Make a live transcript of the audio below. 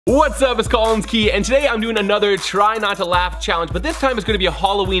What's up, it's Colin's Key, and today I'm doing another Try Not to Laugh challenge, but this time it's going to be a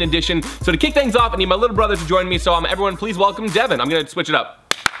Halloween edition. So to kick things off, I need my little brother to join me, so everyone please welcome Devin. I'm going to switch it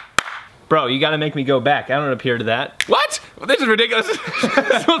up. Bro, you gotta make me go back. I don't appear to that. What? This is ridiculous. This is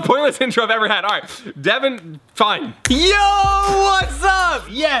the most pointless intro I've ever had. All right, Devin, fine. Yo, what's up?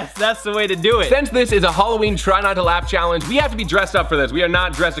 Yes, that's the way to do it. Since this is a Halloween Try Not to Laugh challenge, we have to be dressed up for this. We are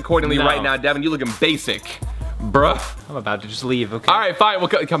not dressed accordingly right now. Devin, you're looking basic. Bruh. I'm about to just leave, okay? All right, fine. We'll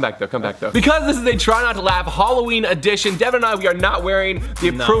come back though, Because this is a Try Not to Laugh Halloween edition, Devin and I, we are not wearing the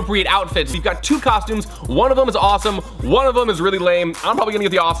appropriate outfits. We've got two costumes. One of them is awesome. One of them is really lame. I'm probably gonna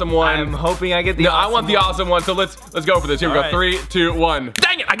get the awesome one. I'm hoping I get the awesome one. I want the awesome one, so let's go for this. Here we go, 3, 2, 1.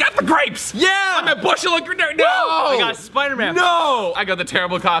 Dang it, I got the grapes! Yeah! I'm a bushel of no! I got Spider-Man. No! I got the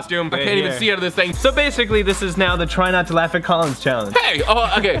terrible costume. I can't even see out of this thing. So basically, this is now the Try Not to Laugh at Collins challenge. Hey,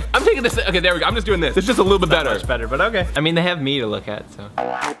 oh, okay. I'm taking this, okay, there we go. I'm just doing this. It's just a little bit better. Not much better, but okay. I mean, they have me to look at, so.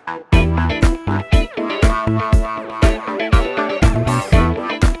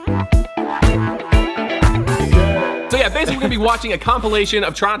 So yeah, basically we're gonna be watching a compilation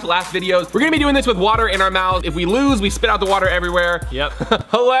of Try Not to Laugh videos. We're gonna be doing this with water in our mouths. If we lose, we spit out the water everywhere. Yep.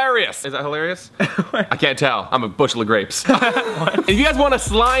 Hilarious. Is that hilarious? I can't tell. I'm a bushel of grapes. If you guys want a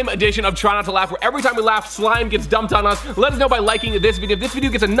slime edition of Try Not to Laugh, where every time we laugh, slime gets dumped on us, let us know by liking this video. If this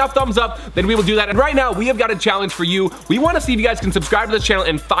video gets enough thumbs up, then we will do that. And right now, we have got a challenge for you. We wanna see if you guys can subscribe to this channel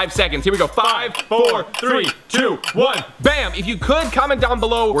in 5 seconds. Here we go, 5, 4, 3, 2, 1. Bam! If you could, comment down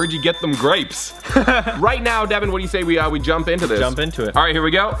below, where'd you get them grapes? Right now, Devin, what do you say we jump into this? Jump into it. All right, here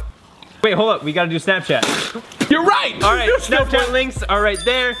we go. Wait, hold up. We gotta do Snapchat. You're right. All right, Snapchat links are right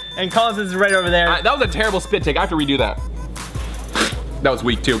there, and Collins is right over there. That was a terrible spit take. I have to redo that. That was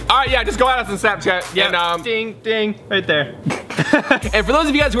weak too. All right, yeah, just go at us on Snapchat. Yeah. Ding, ding, right there. And for those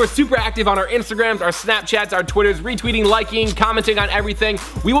of you guys who are super active on our Instagrams, our Snapchats, our Twitters, retweeting, liking, commenting on everything,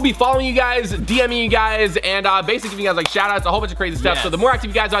 we will be following you guys, DMing you guys, and basically giving you guys like shout outs, a whole bunch of crazy stuff. Yes. So the more active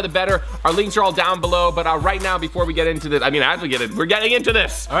you guys are, the better. Our links are all down below. But right now, before we get into this, as we get it, we're getting into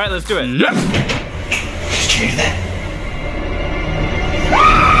this. All right, let's do it. Yes. Did you hear that?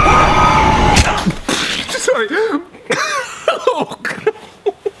 Sorry. Oh.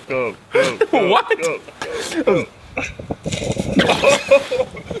 Go. What? Go.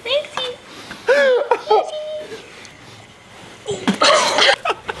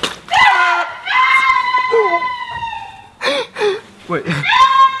 Wait.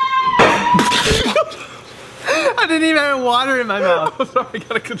 I didn't even have water in my mouth. I'm sorry, I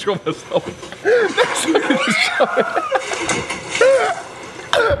gotta control myself.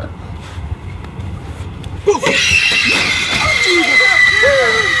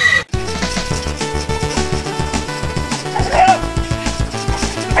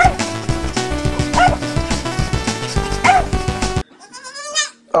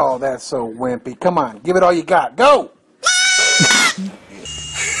 Oh, that's so wimpy. Come on, give it all you got. Go!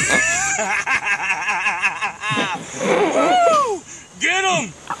 Get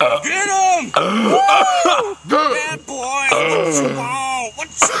him! Get him! Bad boy!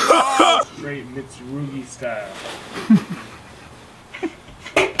 What's your ball? Great Mitsurugi style.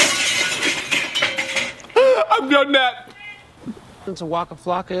 I've done that. To Waka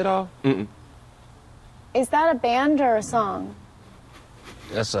Flocka at all? Mm-mm. Is that a band or a song?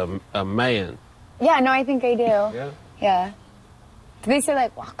 That's a man. Yeah, no, I think I do. Yeah? Yeah. Do they say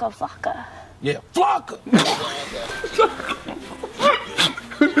like Waka Flocka? Yeah. Flocka!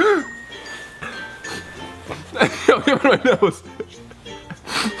 Yo, give me my nose.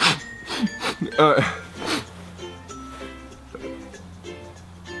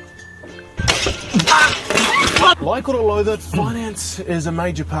 Like it or loathe it, finance is a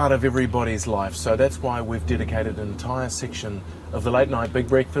major part of everybody's life, so that's why we've dedicated an entire section of the late night big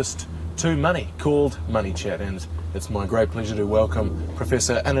breakfast to money, called Money Chat, and it's my great pleasure to welcome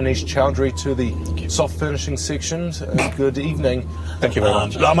Professor Anish Chowdhury to the soft furnishing section. Good evening. Thank you very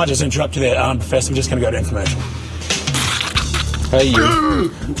much. I might just interrupt you there, Professor. I'm just going to go to information. Hey you.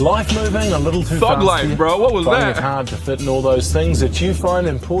 Life moving a little too fast. Thug life, bro. What was Finding that? it hard to fit in all those things that you find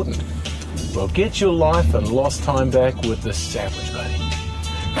important. Well, get your life and lost time back with the Sandwich Buddy.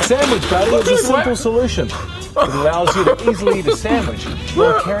 Sandwich Buddy is a simple solution. It allows you to easily eat a sandwich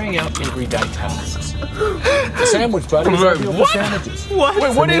while carrying out everyday tasks. The Sandwich Buddy is ideal for sandwiches. What?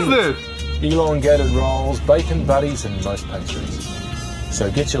 Wait, what is this? Elongated rolls, bacon buddies, and most pastries.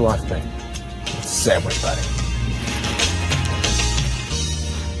 So get your life back. It's Sandwich Buddy.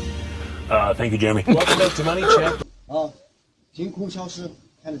 Thank you, Jeremy. Welcome back to Money Chat. 凭空消失，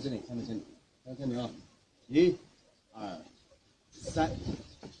看着这里，看着这里，看着啊，1、2、3。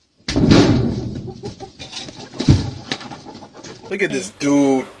Look at this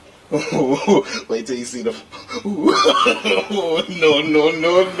dude. Wait till you see the. No, no,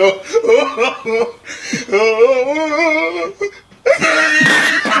 no, no.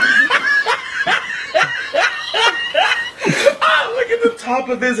 Look at the top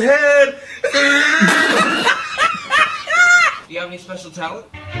of his head. Do you have any special talent?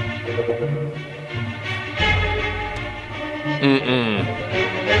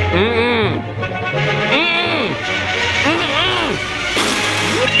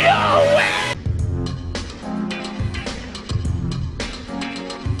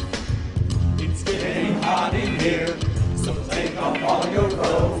 It's getting hot in here, so take off all your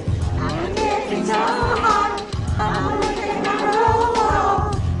clothes. I'm getting so hot, I'm getting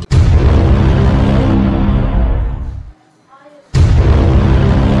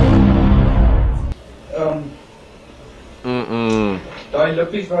Daai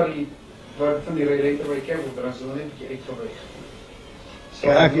lippies waar van die radiator by die kabel dra, so net 'n bietjie uitgeweg.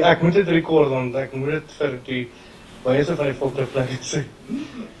 Ek moet dit rekord want ek moet dit vir die wyse van die volksvlagge sê.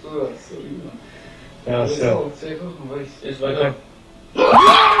 So, sorry man. Ja, so. Sê gou kom wys. Is wat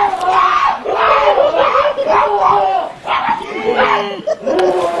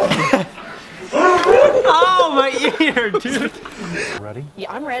Oh, my ear, dude. Ready?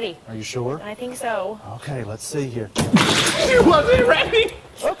 Yeah, I'm ready. Are you sure? I think so. Okay, let's see here. She wasn't ready.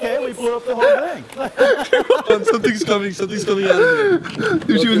 Okay, we blew up the whole thing. Something's coming out of here.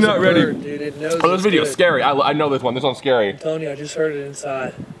 Dude, she was not ready. Dude, it knows. Oh, this video's scary. I know this one. This one's scary. Tony, I just heard it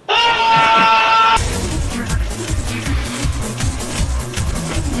inside.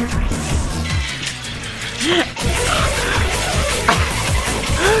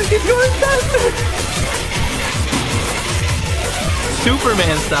 He's going faster.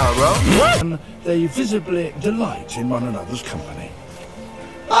 Superman style, bro. And they visibly delight in one another's company.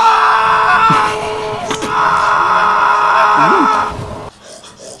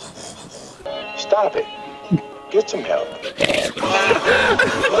 Stop it. Get some help.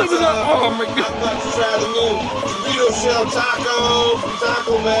 Oh my God. I'm about to try the new burrito shell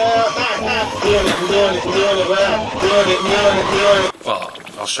taco man. Well,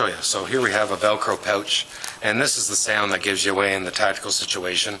 I'll show you. So here we have a Velcro pouch, and this is the sound that gives you away in the tactical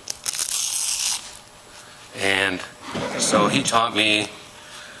situation. And so he taught me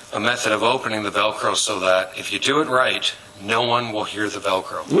a method of opening the Velcro so that if you do it right, no one will hear the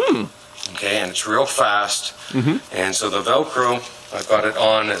Velcro. Okay, and it's real fast. And so the Velcro, I've got it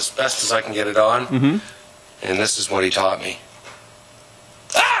on as best as I can get it on. And this is what he taught me.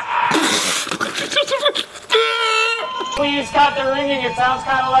 Please stop the ringing. It sounds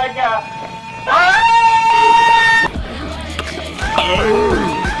kind of like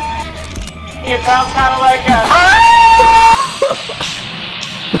It sounds kind of like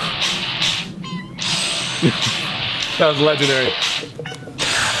That was legendary.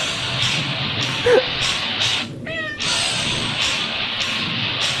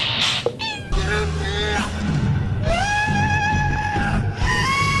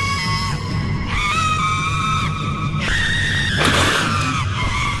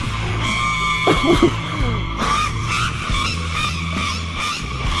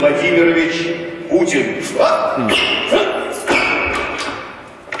 Владимирович Путин.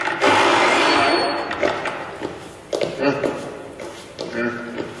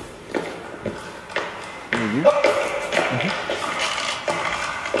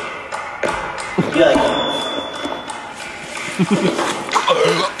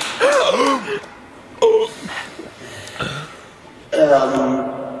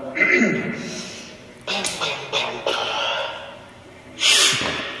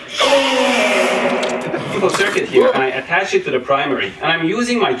 Circuit here, and I attach it to the primary, and I'm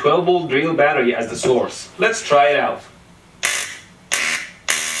using my 12-volt drill battery as the source. Let's try it out.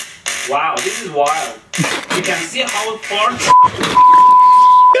 Wow, this is wild. You can see how far.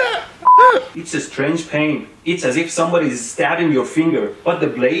 It's a strange pain. It's as if somebody is stabbing your finger, but the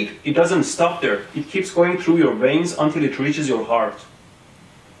blade, it doesn't stop there. It keeps going through your veins until it reaches your heart.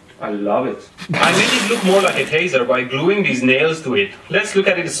 I love it. I made it look more like a taser by gluing these nails to it. Let's look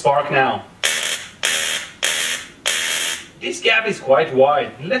at it spark now. This gap is quite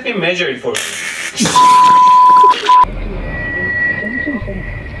wide. Let me measure it for you.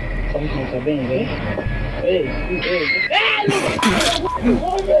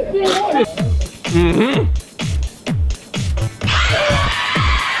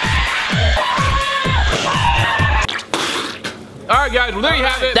 All right, guys, well, there you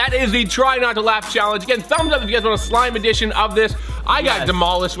have it. That is the Try Not to Laugh challenge. Again, thumbs up if you guys want a slime edition of this. I got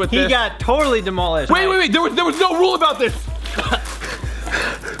demolished with this. He got totally demolished. Wait. There was no rule about this.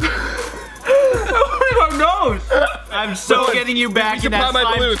 Who knows? I'm so getting you back in that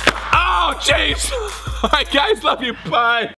slime. Oh, jeez. All right, guys, love you. Bye.